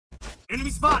Enemy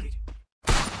spotted!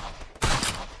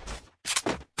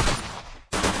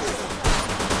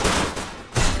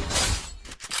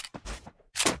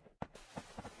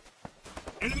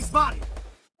 Enemy spotted!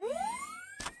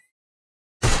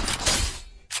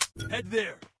 Head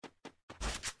there!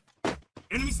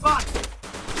 Enemy spotted!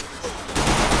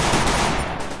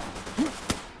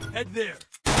 Head there!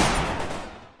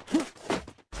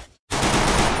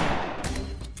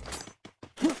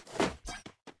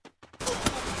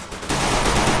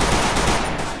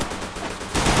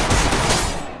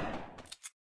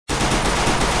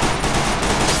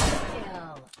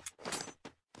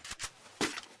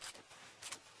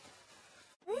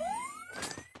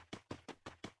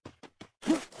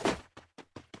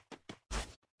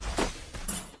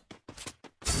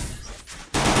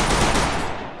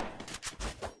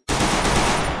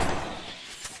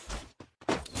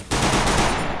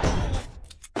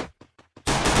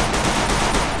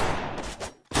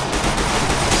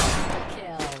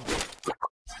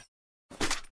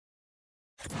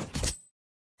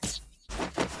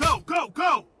 Go,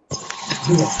 go!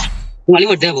 Kali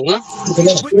muda bunga,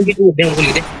 begitu muda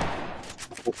kulit deh.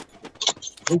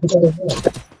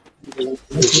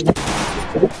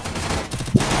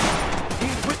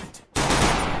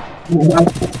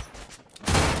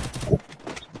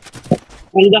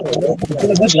 Enggak,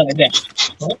 kita buat lah deh.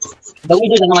 Bagus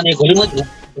itu sama dia kulit muda,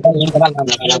 kita ingin kebal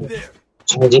sama kalam.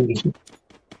 Jadi.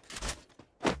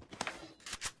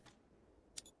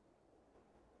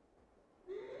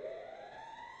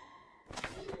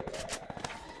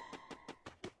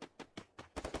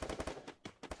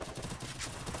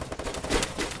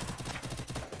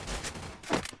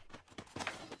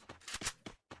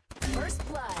 First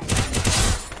blood.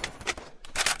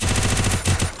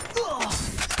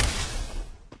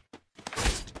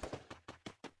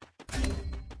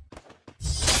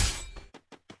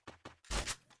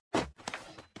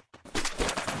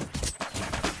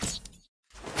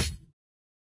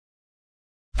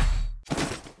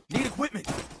 Need equipment.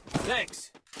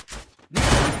 Thanks.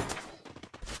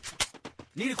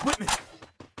 Need equipment.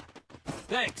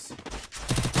 Thanks.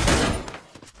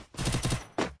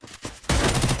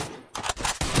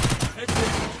 Head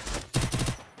there.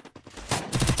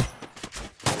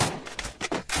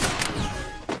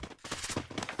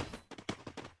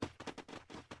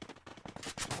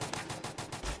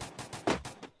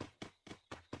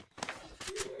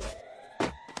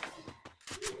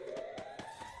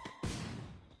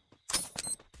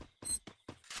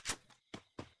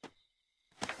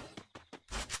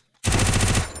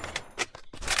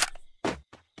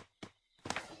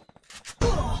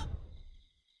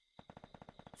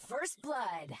 First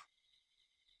blood.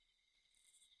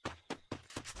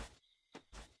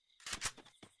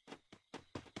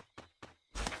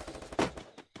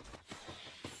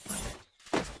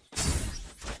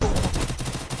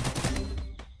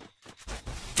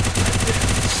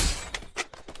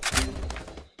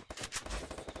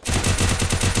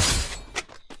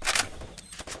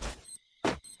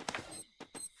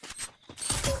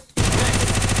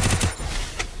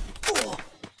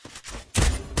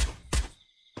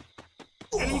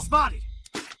 Enemy spotted!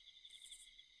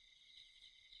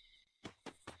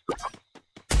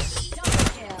 Double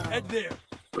kill. Head there.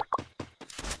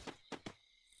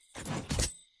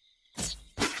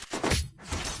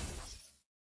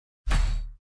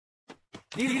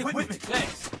 Need equipment.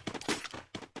 Thanks.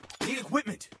 Need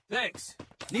equipment. Thanks.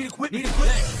 Need equipment.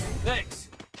 Thanks.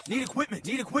 Need equipment.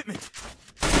 Need equipment.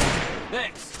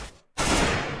 Thanks.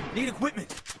 Need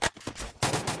equipment.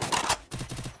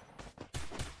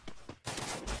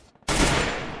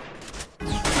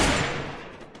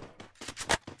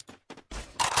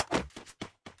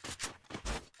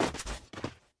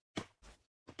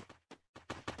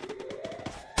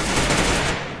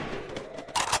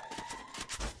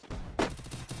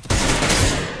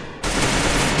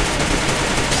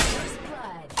 First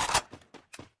blood.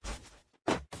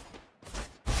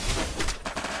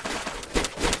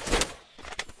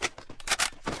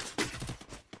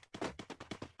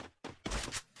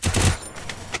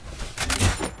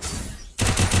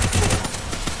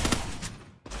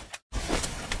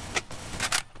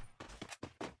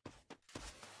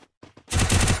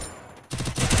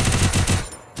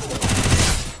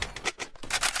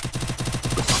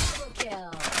 Double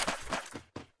kill.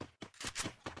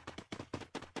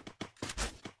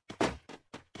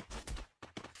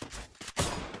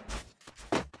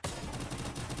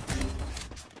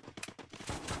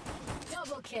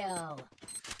 Double kill.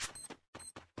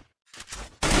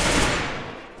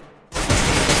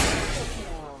 Triple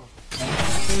kill.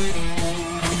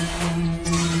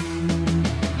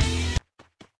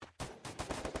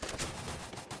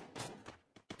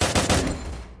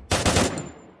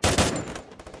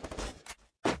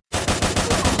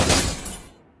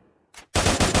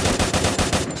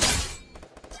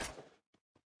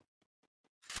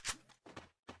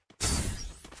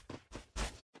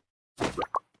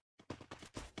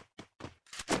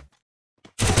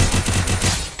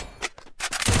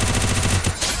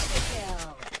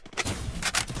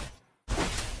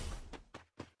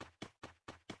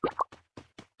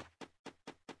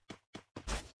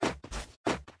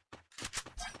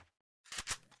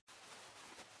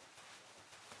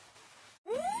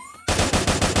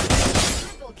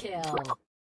 kill.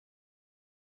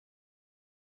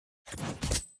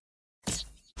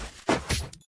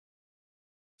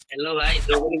 Hello भाई,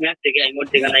 2 गोली match देखा, emote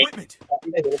देखा Need नहीं। equipment.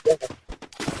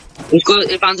 उसको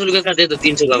 500 रुपये का दे दो,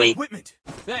 300 का Need भाई। equipment.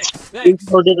 Thanks. 300 Thanks.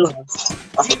 को दे दो।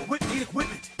 Need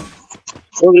equipment.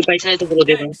 वो भी पैसा है तो बोलो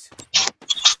दे दो। Thanks.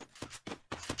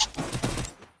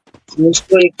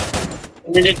 उसको एक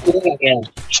कैंडिडेट पूरा क्या है?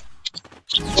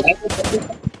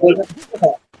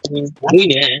 वही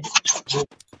है।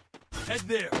 Head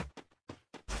there.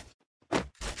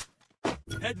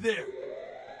 Head there.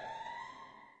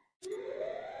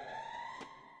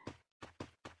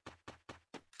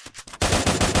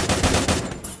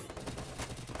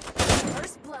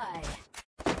 First blood.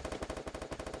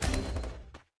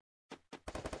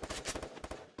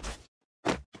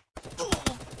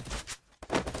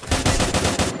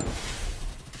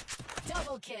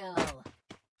 Double kill.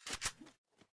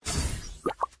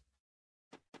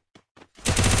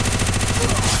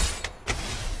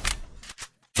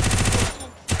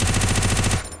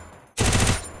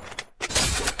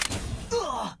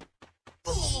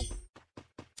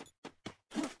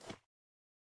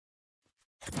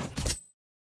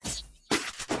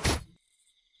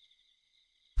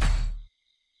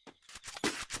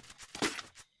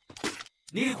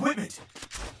 Need equipment.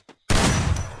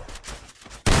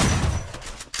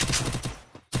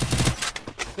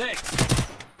 Thanks.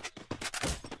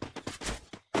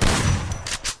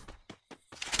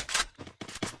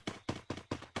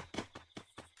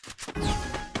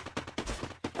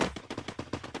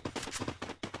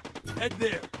 Head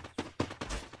there.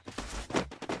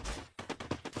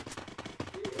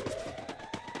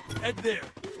 Head there.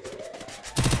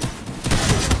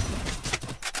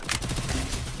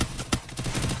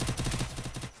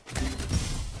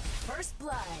 First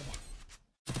blood.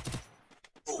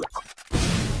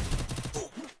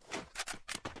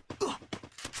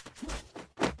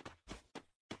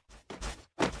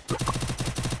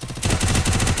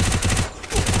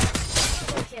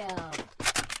 Double kill.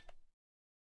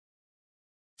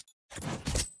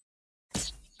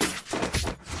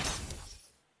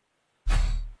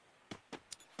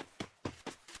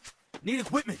 Need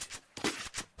equipment.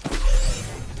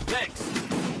 Thanks.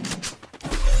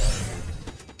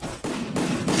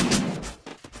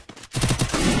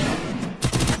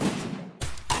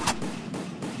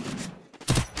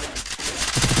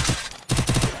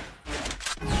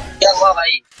 क्या हुआ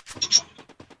भाई?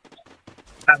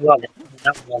 क्या हुआ?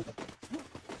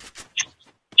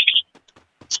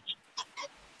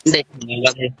 देखने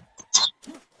लगे।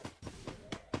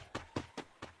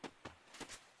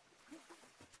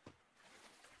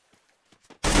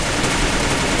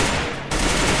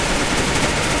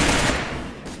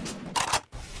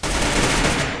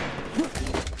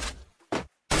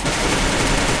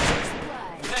 First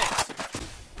blood. Thanks.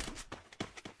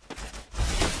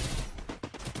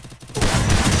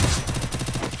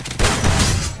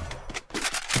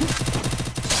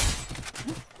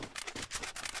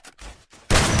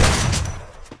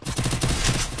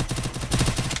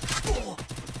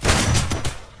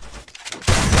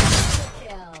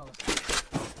 Kill.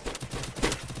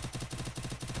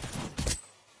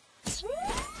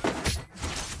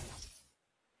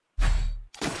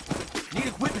 Need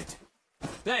equipment.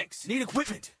 Thanks. Need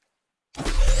equipment.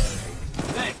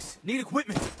 Thanks. Need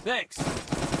equipment. Thanks.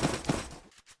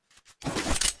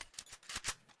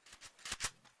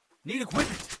 Need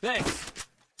equipment. Thanks.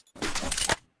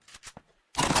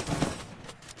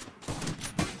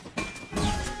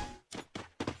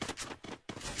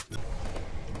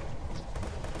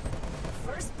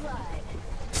 First blood.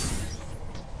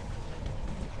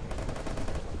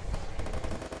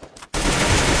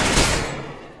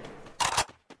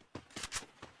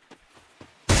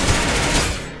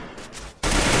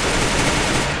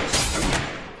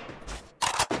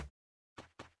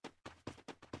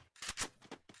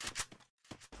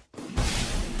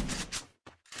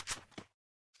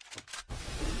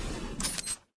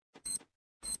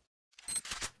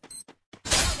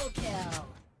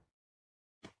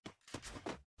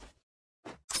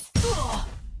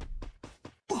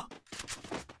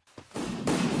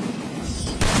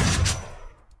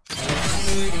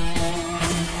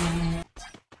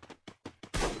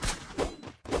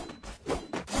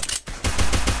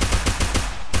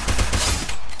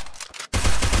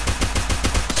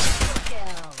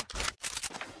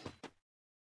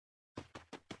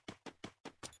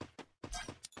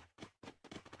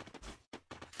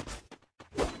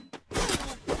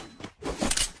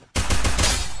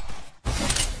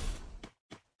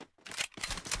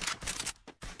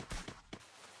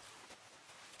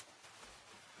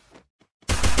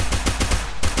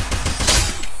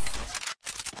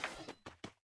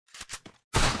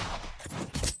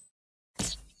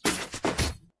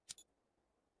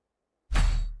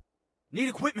 Need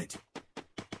equipment.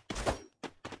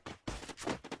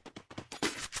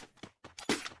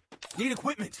 Need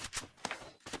equipment.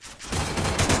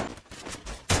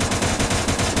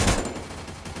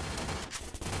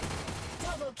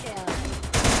 Double kill.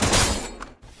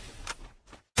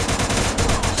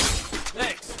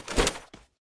 Thanks.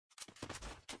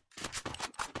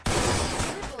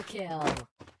 Triple kill.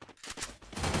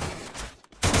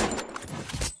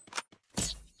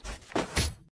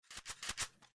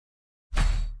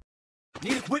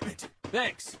 Need equipment.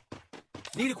 Thanks.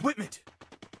 Need equipment.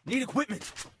 Need equipment.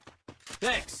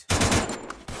 Thanks.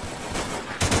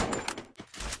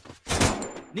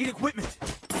 Need equipment.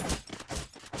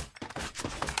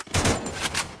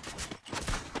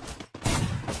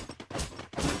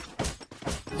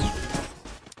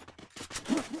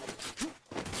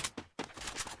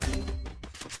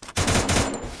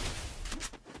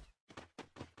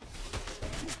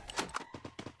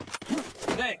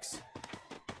 Thanks.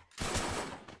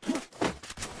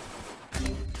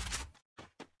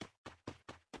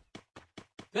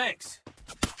 Thanks.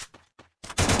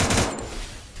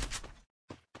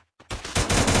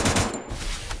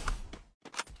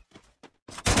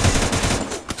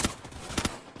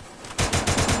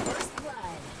 First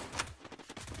blood.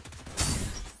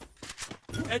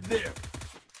 Head there.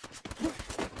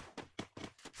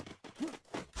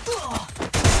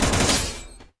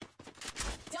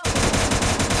 Double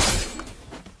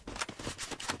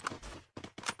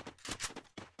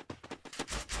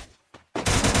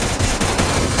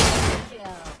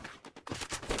kill.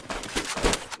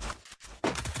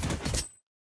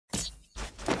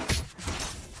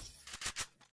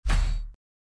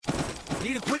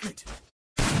 Need equipment.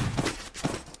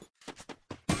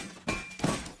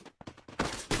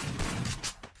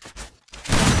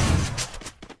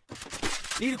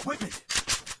 Need equipment.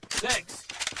 Thanks.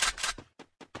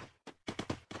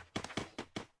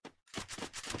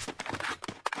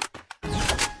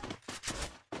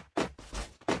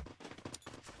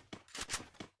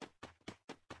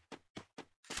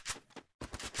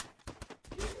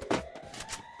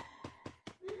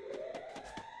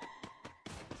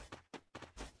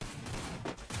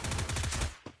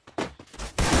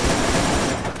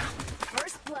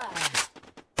 First blood.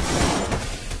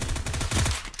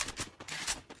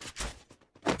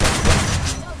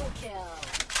 Double kill.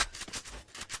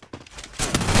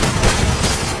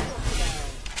 Triple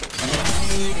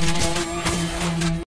kill.